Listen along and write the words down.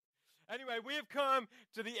Anyway, we have come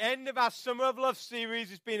to the end of our Summer of Love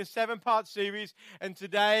series. It's been a 7-part series, and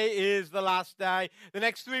today is the last day. The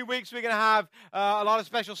next 3 weeks, we're going to have a lot of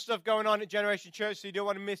special stuff going on at Generation Church, so you don't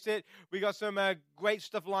want to miss it. We got some great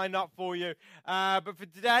stuff lined up for you. But for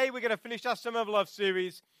today, we're going to finish our Summer of Love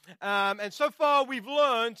series. And so far, we've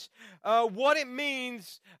learned what it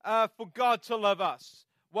means for God to love us.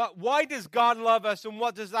 Why does God love us, and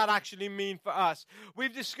what does that actually mean for us?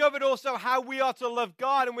 We've discovered also how we are to love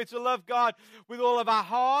God, and we're to love God with all of our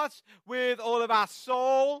heart, with all of our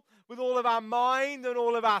soul, with all of our mind, and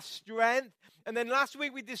all of our strength. And then last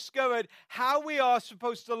week we discovered how we are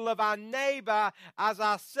supposed to love our neighbor as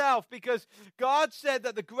ourselves, because God said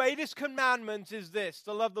that the greatest commandment is this: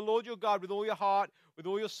 to love the Lord your God with all your heart, with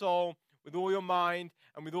all your soul, with all your mind,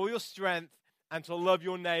 and with all your strength, and to love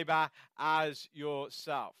your neighbor as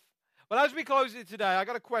yourself. Well, as we close it today, I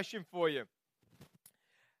got a question for you.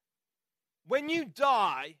 When you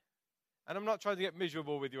die, and I'm not trying to get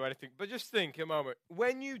miserable with you or anything, but just think a moment.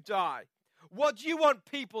 When you die, what do you want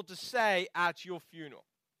people to say at your funeral?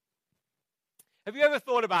 Have you ever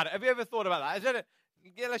thought about it? Have you ever thought about that? Is that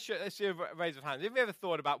let's see a raise of hands. Have you ever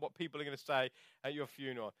thought about what people are going to say at your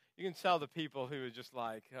funeral? You can tell the people who are just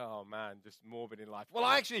like, oh man, just morbid in life. Well,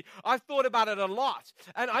 I've thought about it a lot.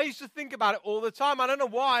 And I used to think about it all the time. I don't know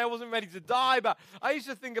why. I wasn't ready to die, but I used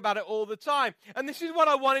to think about it all the time. And this is what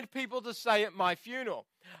I wanted people to say at my funeral.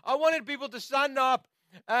 I wanted people to stand up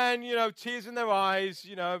and, tears in their eyes,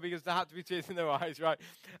 because there had to be tears in their eyes, right?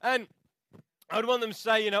 And I would want them to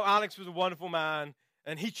say, Alex was a wonderful man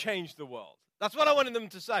and he changed the world. That's what I wanted them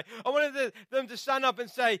to say. I wanted them to stand up and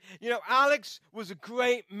say, Alex was a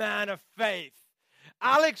great man of faith.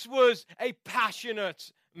 Alex was a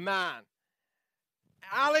passionate man.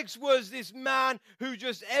 Alex was this man who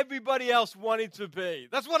just everybody else wanted to be.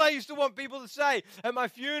 That's what I used to want people to say at my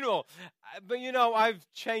funeral. But, I've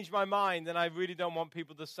changed my mind, and I really don't want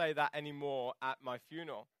people to say that anymore at my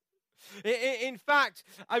funeral. In fact,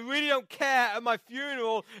 I really don't care at my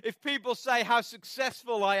funeral if people say how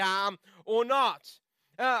successful I am or not.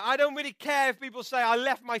 I don't really care if people say I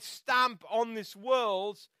left my stamp on this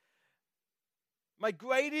world. My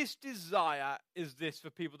greatest desire is this for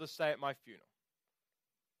people to say at my funeral: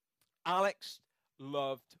 Alex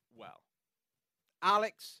loved well.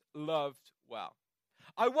 Alex loved well.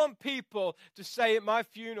 I want people to say at my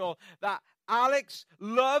funeral that Alex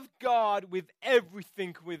loved God with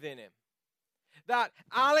everything within him. That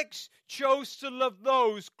Alex chose to love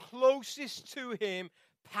those closest to him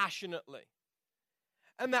passionately.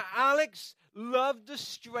 And that Alex loved a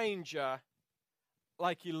stranger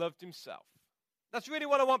like he loved himself. That's really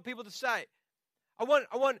what I want people to say. I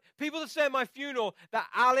want people to say at my funeral that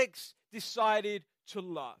Alex decided to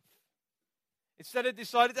love. Instead of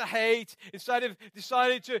decided to hate, instead of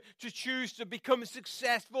decided to choose to become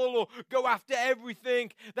successful or go after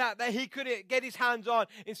everything that he could get his hands on.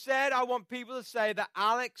 Instead, I want people to say that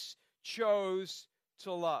Alex chose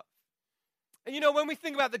to love. And when we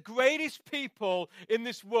think about the greatest people in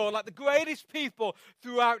this world, like the greatest people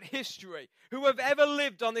throughout history who have ever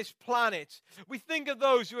lived on this planet, we think of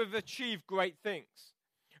those who have achieved great things.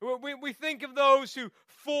 We think of those who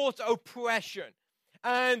fought oppression.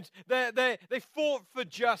 And they fought for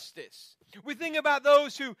justice. We think about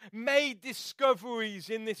those who made discoveries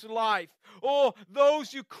in this life, or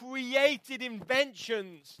those who created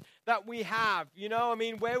inventions that we have.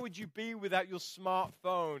 Where would you be without your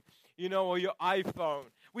smartphone, or your iPhone?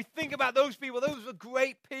 We think about those people. Those are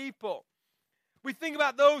great people. We think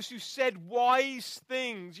about those who said wise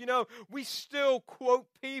things. We still quote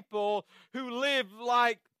people who live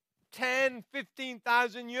like 10,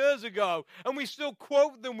 15,000 years ago, and we still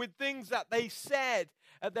quote them with things that they said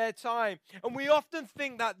at their time. And we often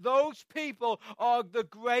think that those people are the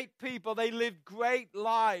great people. They lived great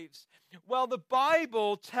lives. Well, the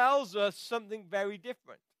Bible tells us something very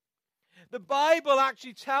different. The Bible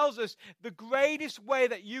actually tells us the greatest way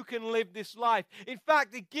that you can live this life. In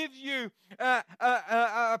fact, it gives you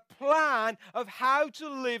a plan of how to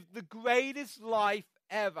live the greatest life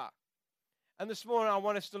ever. And this morning, I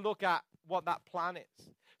want us to look at what that plan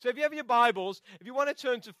is. So if you have your Bibles, if you want to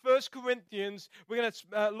turn to 1 Corinthians, we're going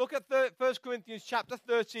to look at 1 Corinthians chapter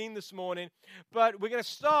 13 this morning. But we're going to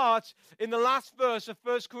start in the last verse of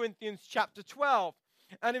 1 Corinthians chapter 12.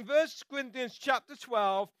 And in 1 Corinthians chapter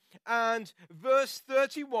 12 and verse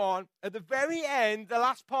 31, at the very end, the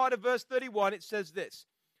last part of verse 31, it says this.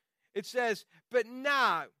 It says, "But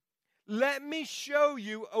now, let me show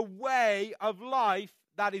you a way of life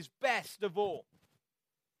that is best of all."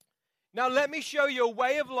 Now, let me show you a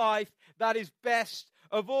way of life that is best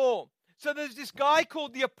of all. So there's this guy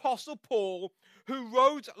called the Apostle Paul who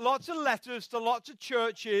wrote lots of letters to lots of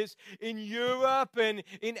churches in Europe and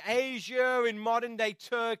in Asia, in modern-day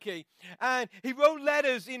Turkey. And he wrote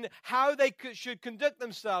letters in how they should conduct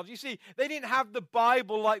themselves. You see, they didn't have the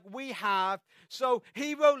Bible like we have, so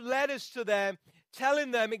he wrote letters to them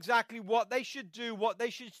telling them exactly what they should do, what they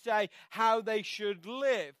should say, how they should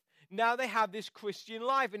live. Now they have this Christian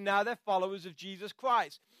life, and now they're followers of Jesus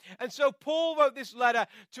Christ. And so Paul wrote this letter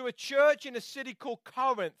to a church in a city called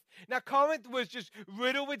Corinth. Now, Corinth was just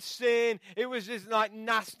riddled with sin. It was this like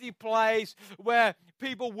nasty place where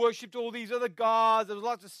people worshipped all these other gods. There was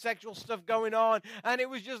lots of sexual stuff going on. And it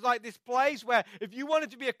was just like this place where if you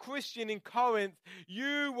wanted to be a Christian in Corinth,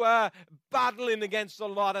 you were battling against a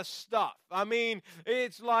lot of stuff. I mean,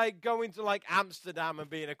 it's like going to like Amsterdam and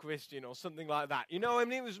being a Christian or something like that. You know, I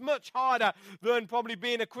mean, it was much harder than probably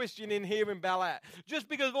being a Christian in here in Bel Air, just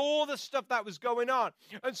because of all the stuff that was going on.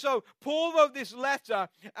 And so Paul wrote this letter,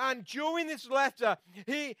 and during this letter,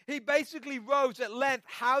 he basically wrote at length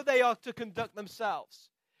how they are to conduct themselves.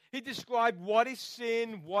 He described what is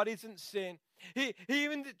sin, what isn't sin. He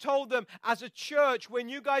even told them, as a church, when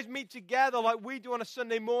you guys meet together like we do on a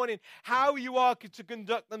Sunday morning, how you are to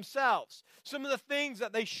conduct themselves. Some of the things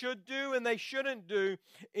that they should do and they shouldn't do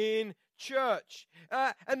in church.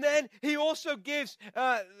 And then he also gives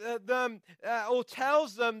them or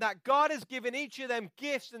tells them that God has given each of them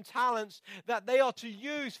gifts and talents that they are to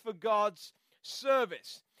use for God's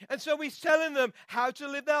service. And so he's telling them how to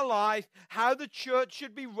live their life, how the church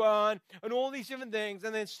should be run, and all these different things.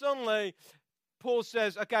 And then suddenly Paul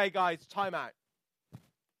says, okay, guys, time out.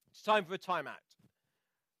 It's time for a timeout.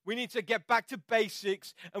 We need to get back to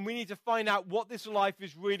basics, and we need to find out what this life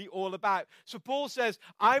is really all about. So Paul says,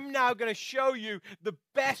 I'm now going to show you the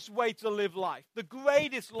best way to live life, the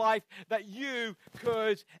greatest life that you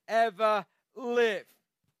could ever live.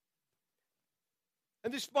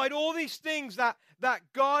 And despite all these things that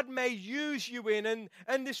God may use you in,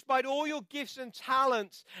 and despite all your gifts and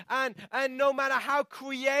talents, and no matter how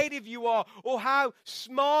creative you are, or how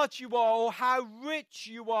smart you are, or how rich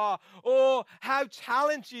you are, or how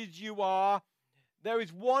talented you are, there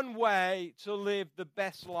is one way to live the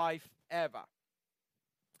best life ever.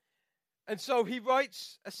 And so he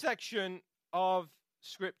writes a section of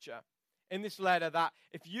Scripture in this letter that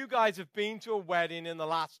if you guys have been to a wedding in the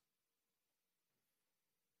last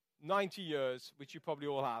 90 years, which you probably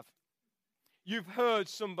all have, you've heard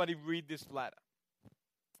somebody read this letter.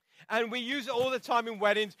 And we use it all the time in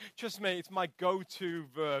weddings. Trust me, it's my go-to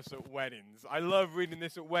verse at weddings. I love reading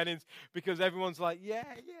this at weddings because everyone's like, yeah,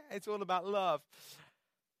 it's all about love.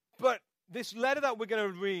 But this letter that we're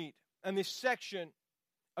going to read and this section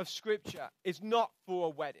of Scripture is not for a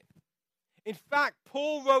wedding. In fact,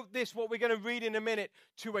 Paul wrote this, what we're going to read in a minute,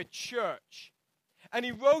 to a church. And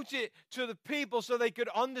he wrote it to the people so they could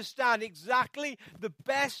understand exactly the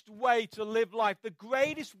best way to live life, the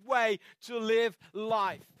greatest way to live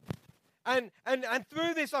life. And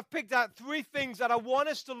through this, I've picked out 3 things that I want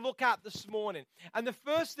us to look at this morning. And the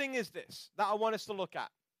first thing is this, that I want us to look at.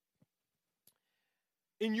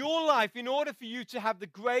 In your life, in order for you to have the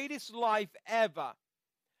greatest life ever,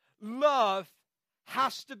 love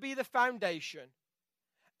has to be the foundation,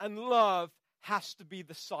 and love has to be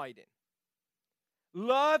the siding.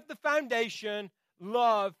 Love the foundation,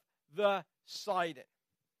 love the siding.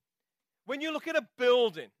 When you look at a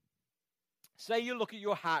building, say you look at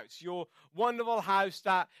your house, your wonderful house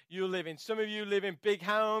that you live in. Some of you live in big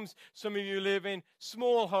homes, some of you live in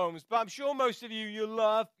small homes, but I'm sure most of you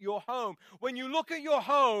love your home. When you look at your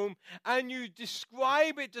home and you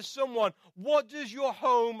describe it to someone, what does your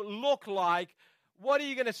home look like? What are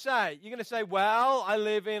you going to say? You're going to say, well, I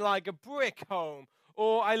live in like a brick home,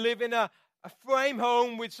 or I live in a frame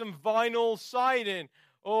home with some vinyl siding,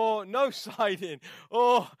 or no siding,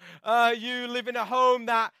 or you live in a home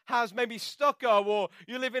that has maybe stucco, or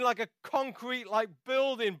you live in like a concrete like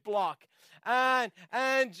building block, and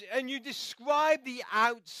you describe the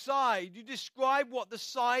outside. You describe what the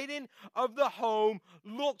siding of the home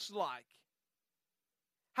looks like.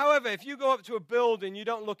 However, if you go up to a building, you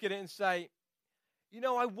don't look at it and say,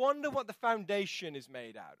 I wonder what the foundation is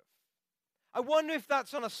made out of. I wonder if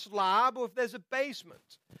that's on a slab or if there's a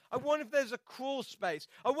basement. I wonder if there's a crawl space.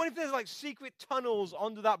 I wonder if there's like secret tunnels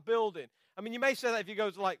under that building. I mean, you may say that if you go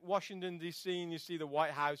to like Washington, D.C. and you see the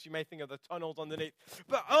White House, you may think of the tunnels underneath.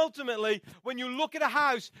 But ultimately, when you look at a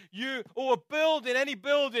house or a building, any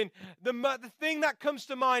building, the thing that comes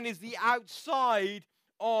to mind is the outside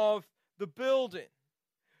of the building.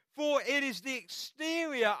 For it is the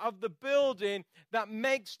exterior of the building that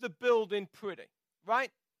makes the building pretty,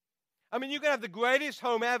 right? I mean, you can have the greatest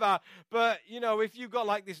home ever, but, if you've got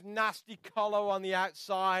like this nasty color on the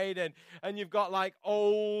outside and you've got like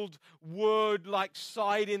old wood, like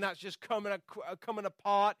siding that's just coming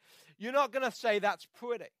apart, you're not going to say that's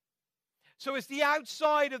pretty. So it's the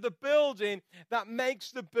outside of the building that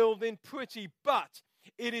makes the building pretty, but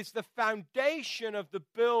it is the foundation of the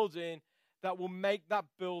building that will make that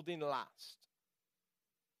building last.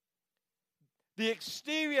 The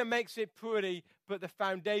exterior makes it pretty, but the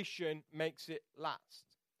foundation makes it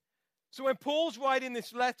last. So when Paul's writing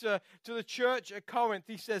this letter to the church at Corinth,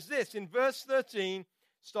 he says this in verse 13,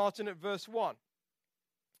 starting at verse 1.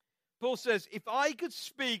 Paul says, "If I could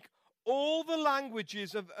speak all the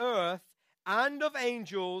languages of earth and of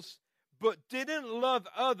angels, but didn't love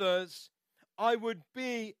others, I would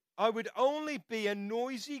only be a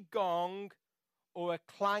noisy gong or a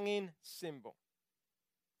clanging cymbal.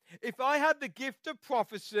 If I had the gift of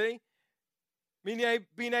prophecy,"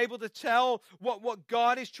 being able to tell what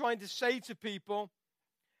God is trying to say to people,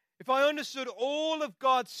 "if I understood all of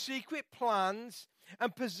God's secret plans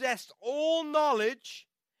and possessed all knowledge,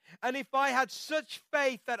 and if I had such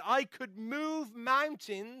faith that I could move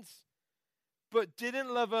mountains, but didn't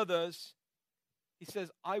love others," he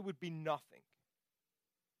says, "I would be nothing.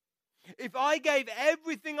 If I gave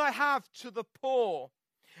everything I have to the poor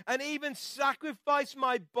and even sacrificed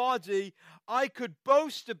my body, I could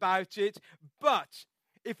boast about it. But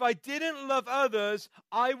if I didn't love others,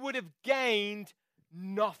 I would have gained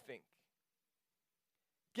nothing."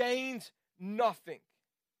 Gained nothing.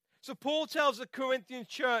 So Paul tells the Corinthian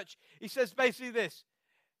church, he says basically this: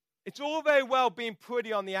 it's all very well being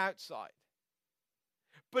pretty on the outside,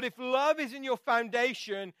 but if love is in your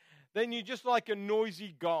foundation, then you're just like a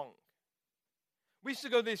noisy gong. We used to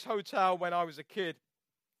go to this hotel when I was a kid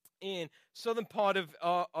in southern part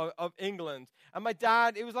of England. And my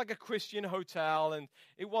dad, it was like a Christian hotel, and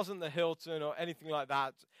it wasn't the Hilton or anything like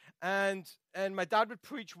that. And my dad would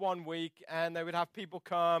preach one week, and they would have people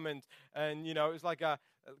come, and it was like a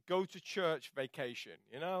go to church vacation.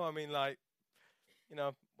 I mean, like,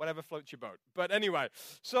 whatever floats your boat. But anyway,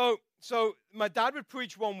 so my dad would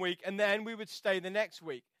preach one week, and then we would stay the next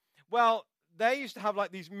week. Well, they used to have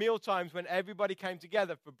like these meal times when everybody came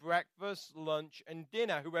together for breakfast, lunch, and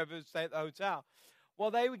dinner, whoever would stay at the hotel.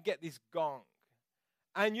 Well, they would get this gong,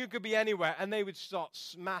 and you could be anywhere, and they would start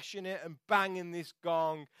smashing it and banging this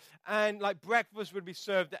gong. And like breakfast would be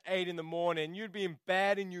served at 8 in the morning. You'd be in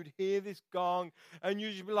bed, and you'd hear this gong, and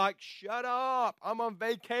you'd be like, "Shut up, I'm on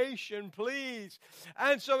vacation, please."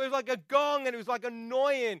 And so it was like a gong, and it was like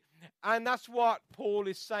annoying. And that's what Paul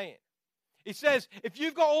is saying. He says, if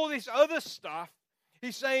you've got all this other stuff,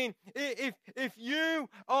 he's saying, if you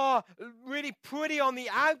are really pretty on the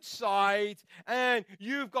outside, and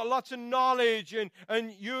you've got lots of knowledge, and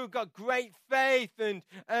you've got great faith,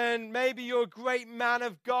 and maybe you're a great man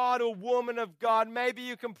of God or woman of God, maybe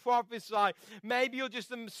you can prophesy, maybe you're just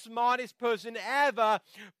the smartest person ever,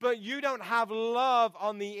 but you don't have love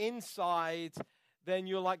on the inside, then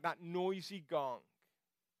you're like that noisy gong.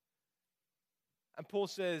 And Paul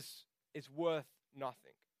says, it's worth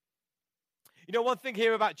nothing. One thing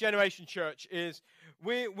here about Generation Church is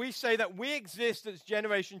we say that we exist as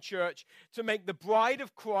Generation Church to make the bride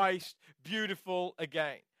of Christ beautiful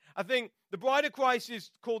again. I think the bride of Christ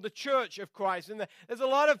is called the church of Christ. And there's a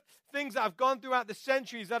lot of things that have gone throughout the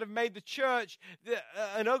centuries that have made the church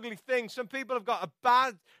an ugly thing. Some people have got a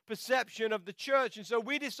bad perception of the church. And so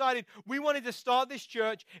we decided we wanted to start this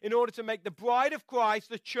church in order to make the bride of Christ,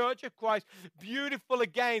 the church of Christ, beautiful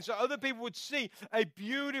again. So other people would see a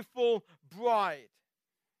beautiful bride.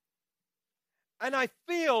 And I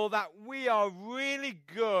feel that we are really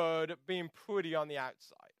good at being pretty on the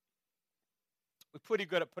outside. We're pretty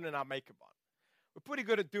good at putting our makeup on. We're pretty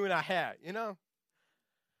good at doing our hair,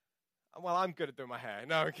 Well, I'm good at doing my hair.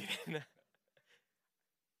 No, I'm kidding.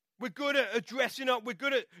 We're good at dressing up. We're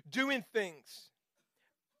good at doing things.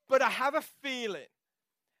 But I have a feeling,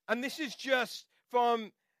 and this is just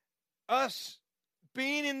from us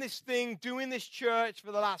being in this thing, doing this church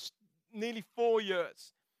for the last nearly 4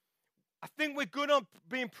 years. I think we're good on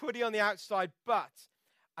being pretty on the outside, but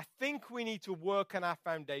I think we need to work on our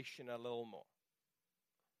foundation a little more.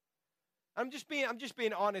 I'm just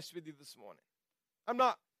being honest with you this morning. I'm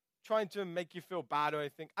not trying to make you feel bad or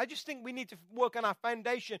anything. I just think we need to work on our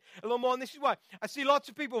foundation a little more. And this is why I see lots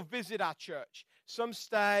of people visit our church. Some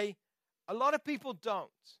stay. A lot of people don't.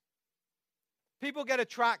 People get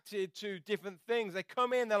attracted to different things. They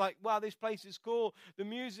come in, they're like, wow, this place is cool. The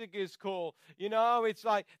music is cool. It's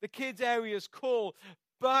like the kids area is cool.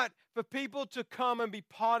 But for people to come and be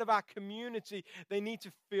part of our community, they need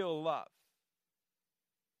to feel love.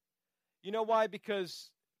 You know why?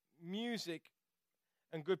 Because music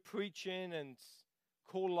and good preaching and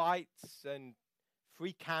cool lights and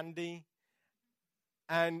free candy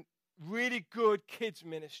and really good kids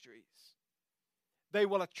ministries, they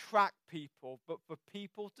will attract people. But for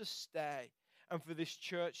people to stay and for this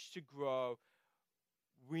church to grow,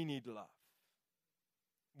 we need love.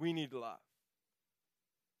 We need love.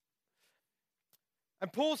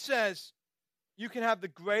 And Paul says, you can have the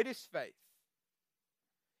greatest faith.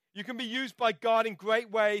 You can be used by God in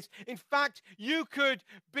great ways. In fact, you could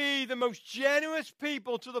be the most generous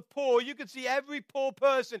people to the poor. You could see every poor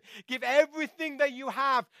person, give everything that you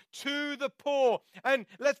have to the poor. And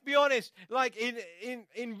let's be honest, like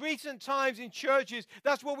in recent times in churches,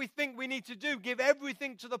 that's what we think we need to do, give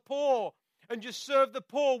everything to the poor and just serve the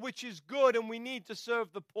poor, which is good, and we need to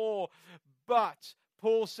serve the poor. But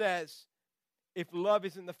Paul says, if love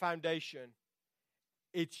isn't the foundation,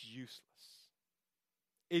 it's useless.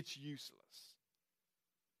 It's useless.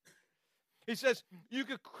 He says, you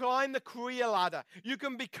could climb the career ladder. You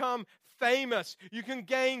can become famous. You can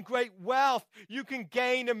gain great wealth. You can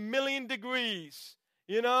gain 1 million degrees,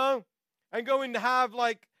 and go and have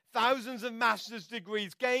like thousands of master's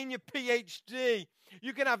degrees, gain your PhD.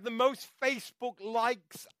 You can have the most Facebook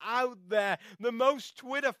likes out there, the most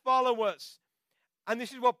Twitter followers. And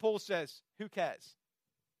this is what Paul says. Who cares?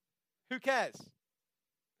 Who cares?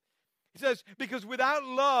 He says, because without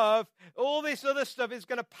love, all this other stuff is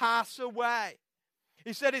going to pass away.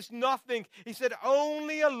 He said it's nothing. He said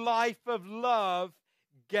only a life of love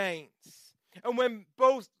gains. And when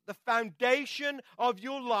both the foundation of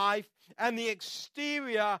your life and the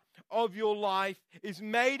exterior of your life is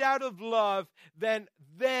made out of love, then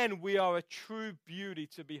we are a true beauty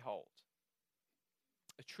to behold.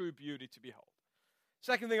 A true beauty to behold.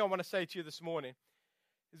 Second thing I want to say to you this morning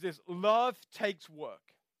is this: love takes work.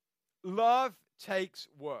 Love takes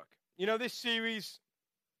work. Throughout this series,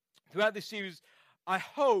 I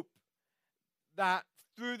hope that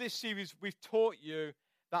through this series we've taught you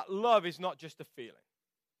that love is not just a feeling.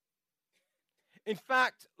 In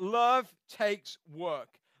fact, love takes work.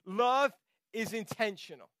 Love is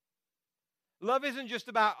intentional. Love isn't just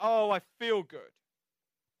about, I feel good.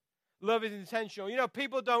 Love is intentional.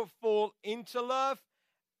 People don't fall into love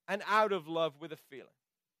and out of love with a feeling.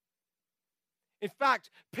 In fact,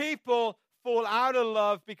 people fall out of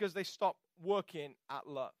love because they stop working at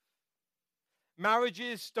love.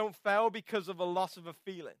 Marriages don't fail because of a loss of a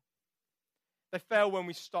feeling. They fail when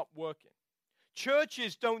we stop working.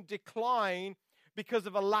 Churches don't decline because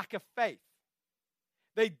of a lack of faith.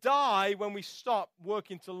 They die when we stop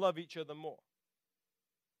working to love each other more.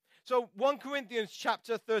 So 1 Corinthians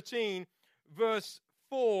chapter 13, verse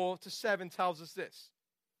 4 to 7 tells us this.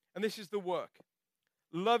 And this is the work.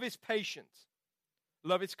 Love is patient.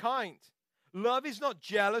 Love is kind. Love is not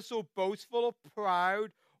jealous or boastful or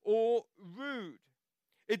proud or rude.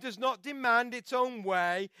 It does not demand its own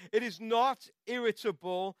way. It is not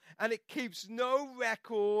irritable, and it keeps no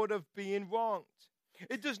record of being wronged.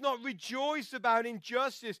 It does not rejoice about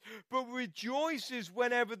injustice, but rejoices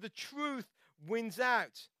whenever the truth wins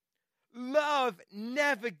out. Love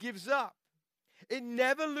never gives up. It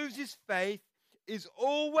never loses faith, is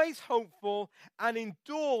always hopeful, and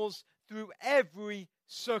endures through every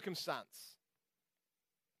circumstance.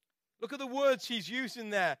 Look at the words he's using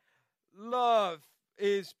there. Love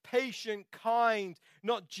is patient, kind,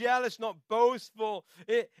 not jealous, not boastful.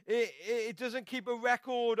 It doesn't keep a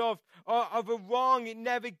record of a wrong. It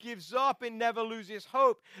never gives up. It never loses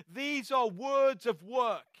hope. These are words of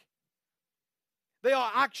work. They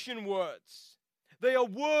are action words. They are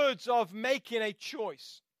words of making a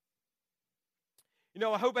choice.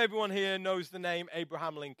 I hope everyone here knows the name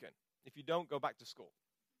Abraham Lincoln. If you don't, go back to school.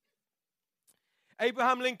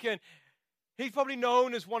 Abraham Lincoln, he's probably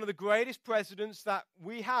known as one of the greatest presidents that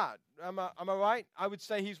we had. Am I right? I would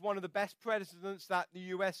say he's one of the best presidents that the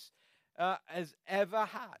U.S. Has ever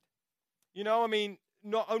had.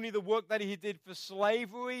 Not only the work that he did for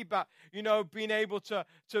slavery, but, being able to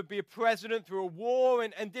be a president through a war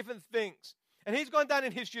and different things. And he's gone down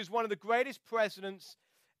in history as one of the greatest presidents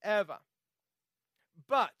ever.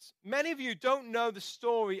 But many of you don't know the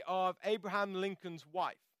story of Abraham Lincoln's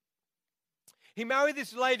wife. He married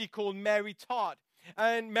this lady called Mary Todd.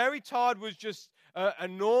 And Mary Todd was just a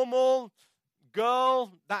normal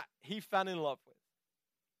girl that he fell in love with.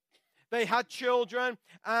 They had children,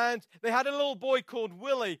 and they had a little boy called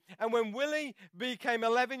Willie. And when Willie became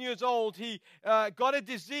 11 years old, he got a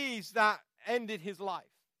disease that ended his life.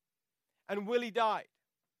 And Willie died.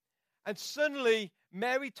 And suddenly,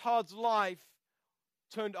 Mary Todd's life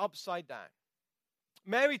turned upside down.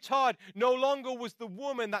 Mary Todd no longer was the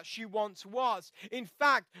woman that she once was. In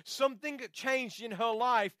fact, something changed in her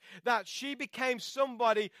life that she became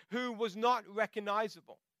somebody who was not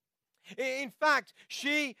recognizable. In fact,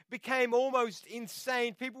 she became almost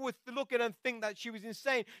insane. People would look at her and think that she was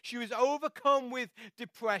insane. She was overcome with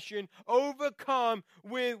depression, overcome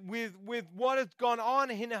with what had gone on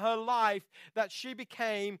in her life, that she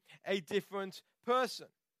became a different person.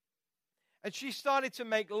 And she started to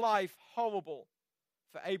make life horrible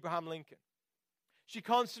for Abraham Lincoln. She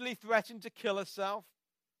constantly threatened to kill herself.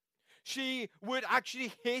 She would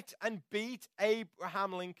actually hit and beat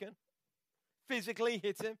Abraham Lincoln, physically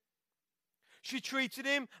hit him. She treated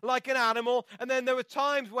him like an animal, and then there were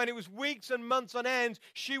times when it was weeks and months on end,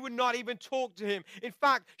 she would not even talk to him. In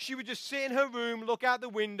fact, she would just sit in her room, look out the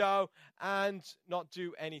window, and not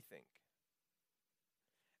do anything.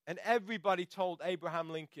 And everybody told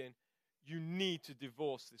Abraham Lincoln, you need to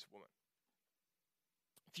divorce this woman.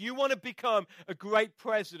 If you want to become a great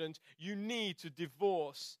president, you need to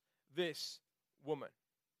divorce this woman.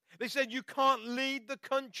 They said, you can't lead the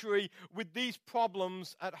country with these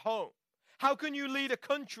problems at home. How can you lead a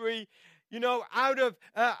country, out of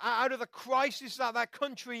the crisis that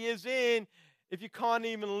country is in, if you can't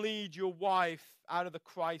even lead your wife out of the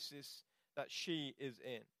crisis that she is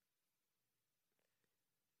in?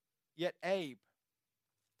 Yet Abe,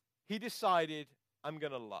 he decided, I'm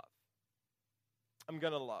going to love. I'm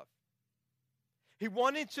going to love. He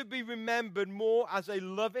wanted to be remembered more as a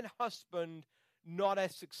loving husband, not a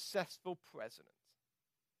successful president.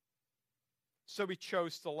 So he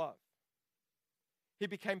chose to love. He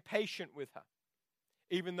became patient with her,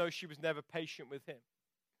 even though she was never patient with him.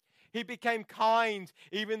 He became kind,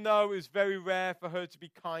 even though it was very rare for her to be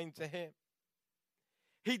kind to him.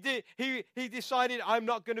 He decided, I'm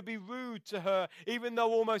not going to be rude to her, even though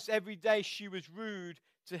almost every day she was rude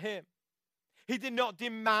to him. He did not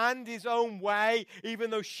demand his own way, even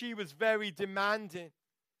though she was very demanding.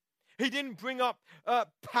 He didn't bring up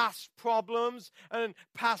past problems and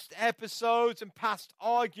past episodes and past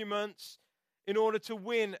arguments in order to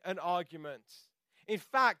win an argument. In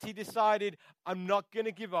fact, he decided, I'm not going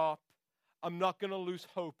to give up. I'm not going to lose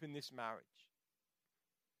hope in this marriage.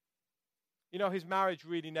 His marriage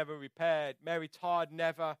really never repaired. Mary Todd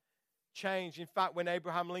never changed. In fact, when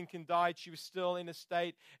Abraham Lincoln died, she was still in a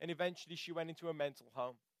state, and eventually she went into a mental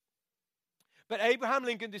home. But Abraham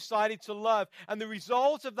Lincoln decided to love, and the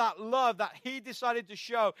result of that love that he decided to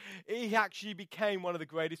show, he actually became one of the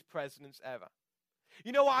greatest presidents ever.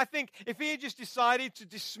 You know what? I think if he had just decided to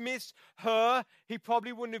dismiss her, he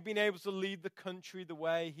probably wouldn't have been able to lead the country the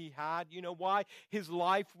way he had. You know why? His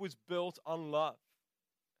life was built on love.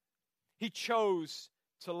 He chose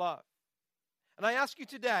to love. And I ask you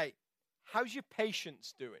today, how's your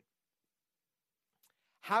patience doing?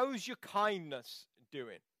 How's your kindness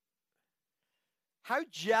doing? How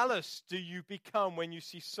jealous do you become when you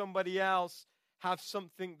see somebody else have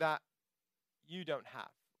something that you don't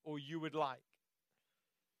have or you would like?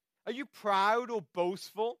 Are you proud or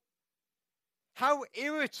boastful? How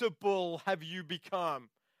irritable have you become?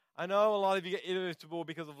 I know a lot of you get irritable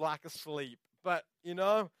because of lack of sleep, but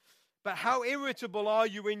how irritable are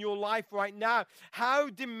you in your life right now?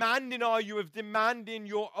 How demanding are you of demanding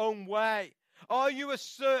your own way? Are you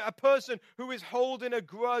a person who is holding a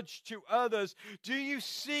grudge to others? Do you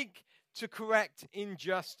seek to correct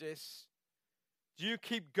injustice? Do you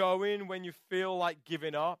keep going when you feel like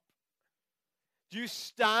giving up? Do you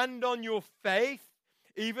stand on your faith,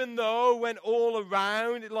 even though when all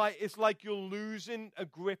around it's like you're losing a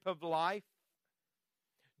grip of life?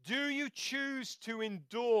 Do you choose to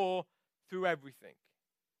endure through everything?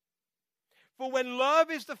 For when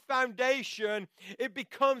love is the foundation, it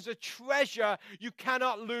becomes a treasure you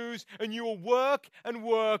cannot lose, and you will work and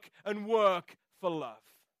work and work for love.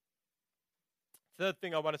 Third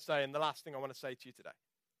thing I want to say, and the last thing I want to say to you today.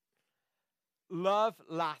 Love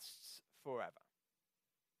lasts forever.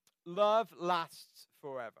 Love lasts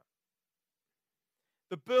forever.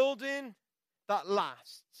 The building that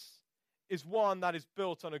lasts is one that is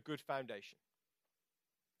built on a good foundation.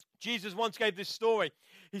 Jesus once gave this story.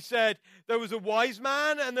 He said, there was a wise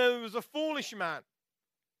man and there was a foolish man.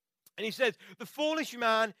 And he said, the foolish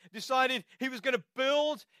man decided he was going to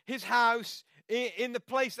build his house in the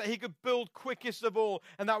place that he could build quickest of all,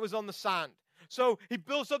 and that was on the sand. So he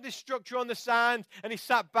built up this structure on the sand, and he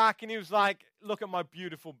sat back and he was like, look at my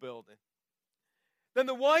beautiful building. Then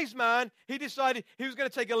the wise man, he decided he was going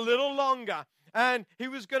to take a little longer. And he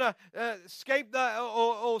was going to scope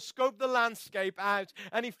the landscape out.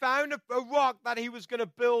 And he found a rock that he was going to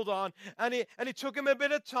build on. And it took him a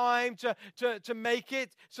bit of time to make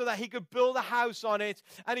it so that he could build a house on it.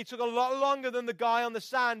 And he took a lot longer than the guy on the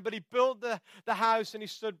sand. But he built the house and he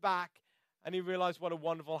stood back. And he realized what a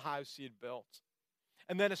wonderful house he had built.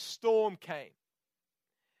 And then a storm came.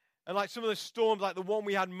 And like some of the storms, like the one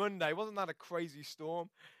we had Monday, wasn't that a crazy storm?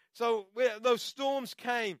 So those storms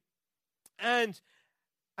came. And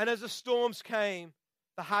as the storms came,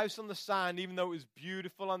 the house on the sand, even though it was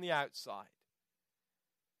beautiful on the outside,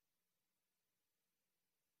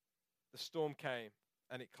 the storm came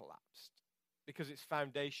and it collapsed because its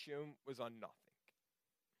foundation was on nothing.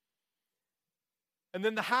 And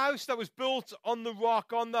then the house that was built on the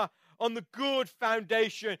rock, on the good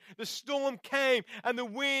foundation, the storm came and the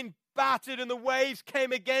wind battered and the waves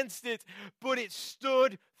came against it, but it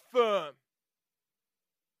stood firm.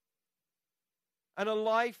 And a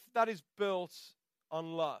life that is built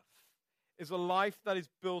on love is a life that is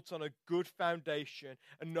built on a good foundation.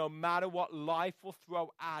 And no matter what life will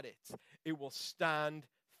throw at it, it will stand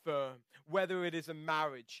firm. Whether it is a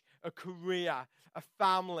marriage, a career, a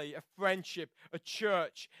family, a friendship, a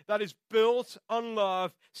church that is built on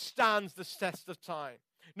love stands the test of time.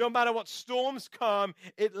 No matter what storms come,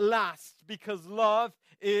 it lasts because love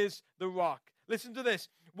is the rock. Listen to this.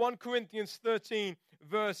 1 Corinthians 13,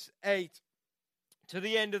 verse 8. To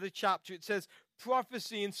the end of the chapter, it says,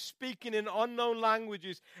 prophecy and speaking in unknown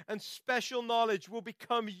languages and special knowledge will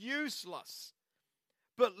become useless,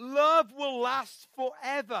 but love will last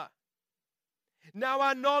forever. Now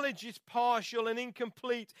our knowledge is partial and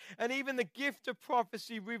incomplete, and even the gift of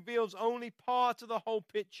prophecy reveals only part of the whole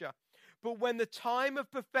picture. But when the time of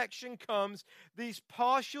perfection comes, these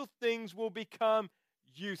partial things will become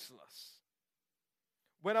useless.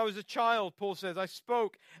 When I was a child, Paul says, I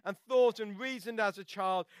spoke and thought and reasoned as a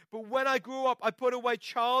child. But when I grew up, I put away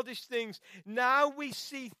childish things. Now we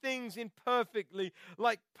see things imperfectly,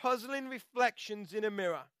 like puzzling reflections in a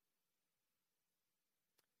mirror.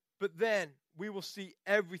 But then we will see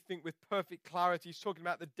everything with perfect clarity. He's talking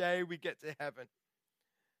about the day we get to heaven.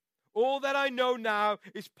 All that I know now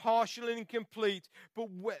is partial and incomplete.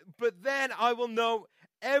 But then I will know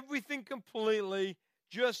everything completely,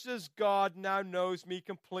 just as God now knows me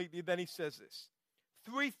completely. Then he says this.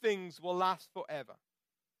 3 things will last forever.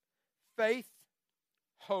 Faith,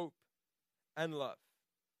 hope, and love.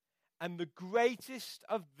 And the greatest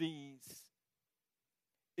of these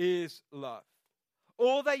is love.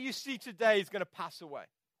 All that you see today is going to pass away.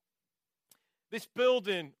 This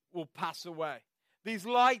building will pass away. These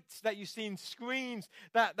lights that you see in screens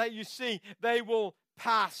that you see, they will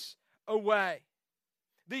pass away.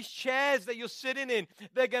 These chairs that you're sitting in,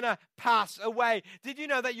 they're going to pass away. Did you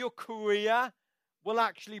know that your career will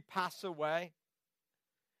actually pass away?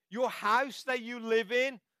 Your house that you live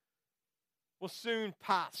in will soon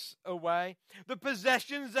pass away. The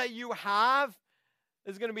possessions that you have,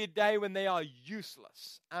 there's going to be a day when they are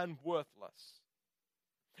useless and worthless.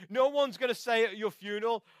 No one's going to say at your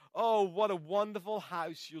funeral, oh, what a wonderful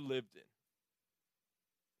house you lived in.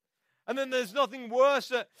 And then there's nothing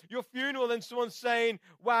worse at your funeral than someone saying,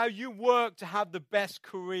 wow, you worked to have the best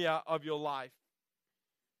career of your life.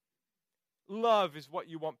 Love is what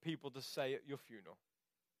you want people to say at your funeral.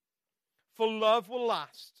 For love will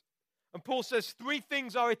last. And Paul says 3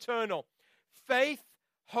 things are eternal. Faith,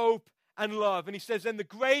 hope, and love. And he says, and the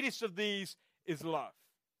greatest of these is love.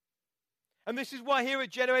 And this is why here at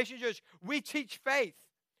Generation Church, we teach faith.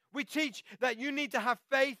 We teach that you need to have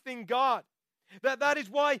faith in God. That is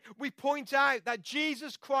why we point out that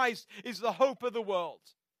Jesus Christ is the hope of the world.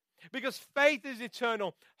 Because faith is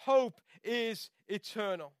eternal. Hope is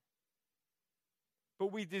eternal.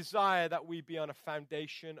 But we desire that we be on a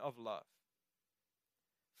foundation of love.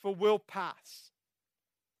 For we'll pass.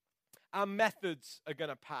 Our methods are going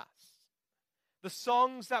to pass. The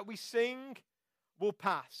songs that we sing will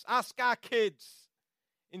pass. Ask our kids.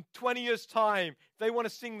 In 20 years' time, if they want to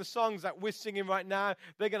sing the songs that we're singing right now,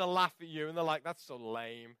 they're going to laugh at you. And they're like, that's so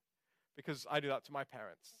lame. Because I do that to my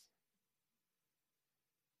parents.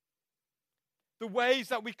 The ways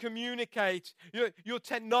that we communicate, your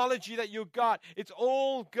technology that you've got, it's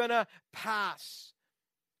all going to pass.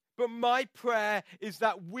 But my prayer is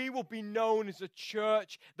that we will be known as a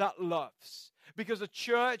church that loves. Because a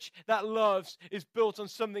church that loves is built on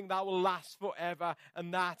something that will last forever,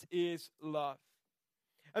 and that is love.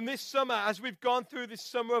 And this summer, as we've gone through this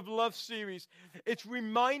Summer of Love series, it's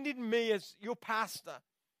reminded me as your pastor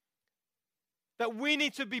that we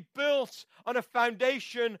need to be built on a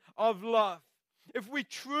foundation of love. if we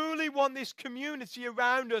truly want this community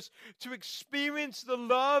around us to experience the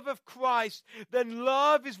love of Christ, then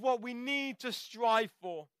love is what we need to strive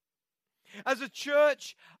for. As a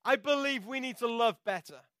church, I believe we need to love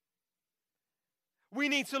better. We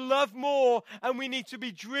need to love more, and we need to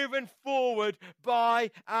be driven forward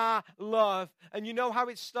by our love. And you know how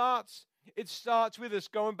it starts? It starts with us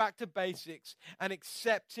going back to basics and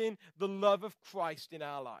accepting the love of Christ in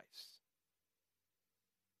our lives.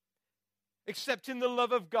 Accepting the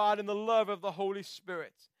love of God and the love of the Holy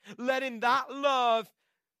Spirit. Letting that love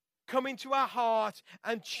come into our heart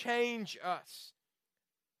and change us.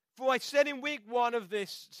 For I said in week 1 of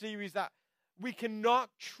this series that we cannot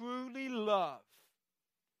truly love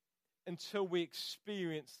until we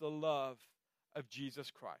experience the love of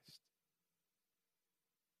Jesus Christ.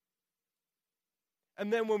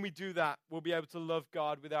 And then when we do that, we'll be able to love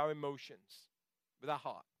God with our emotions, with our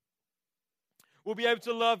heart. We'll be able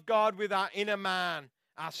to love God with our inner man,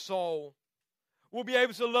 our soul. We'll be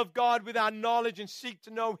able to love God with our knowledge and seek to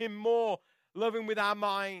know Him more, love Him with our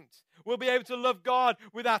mind. We'll be able to love God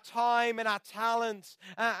with our time and our talents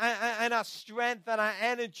and our strength and our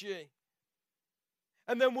energy.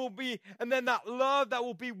 And then that love that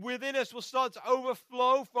will be within us will start to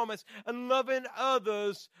overflow from us. And loving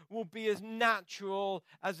others will be as natural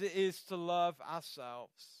as it is to love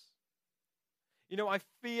ourselves. You know, I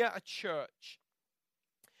fear a church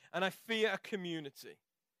and I fear a community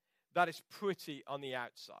that is pretty on the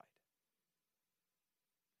outside.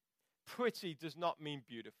 Pretty does not mean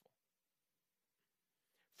beautiful.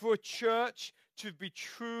 For a church to be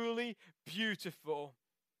truly beautiful,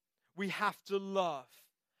 we have to love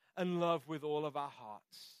and love with all of our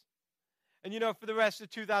hearts. And you know, for the rest of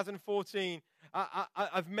 2014,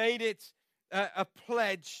 I've made it a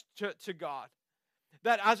pledge to God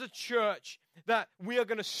that as a church, that we are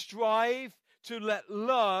going to strive to let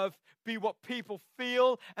love be what people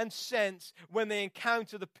feel and sense when they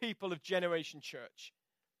encounter the people of Generation Church.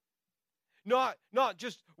 Not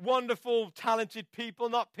just wonderful, talented people,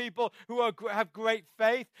 not people who have great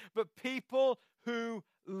faith, but people who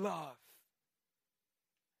love.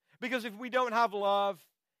 Because if we don't have love,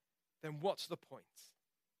 then what's the point?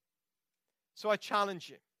 So I challenge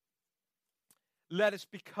you. Let us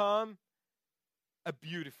become a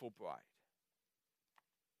beautiful bride.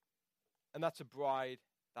 And that's a bride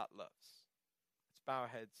that loves. Let's bow our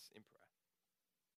heads in prayer.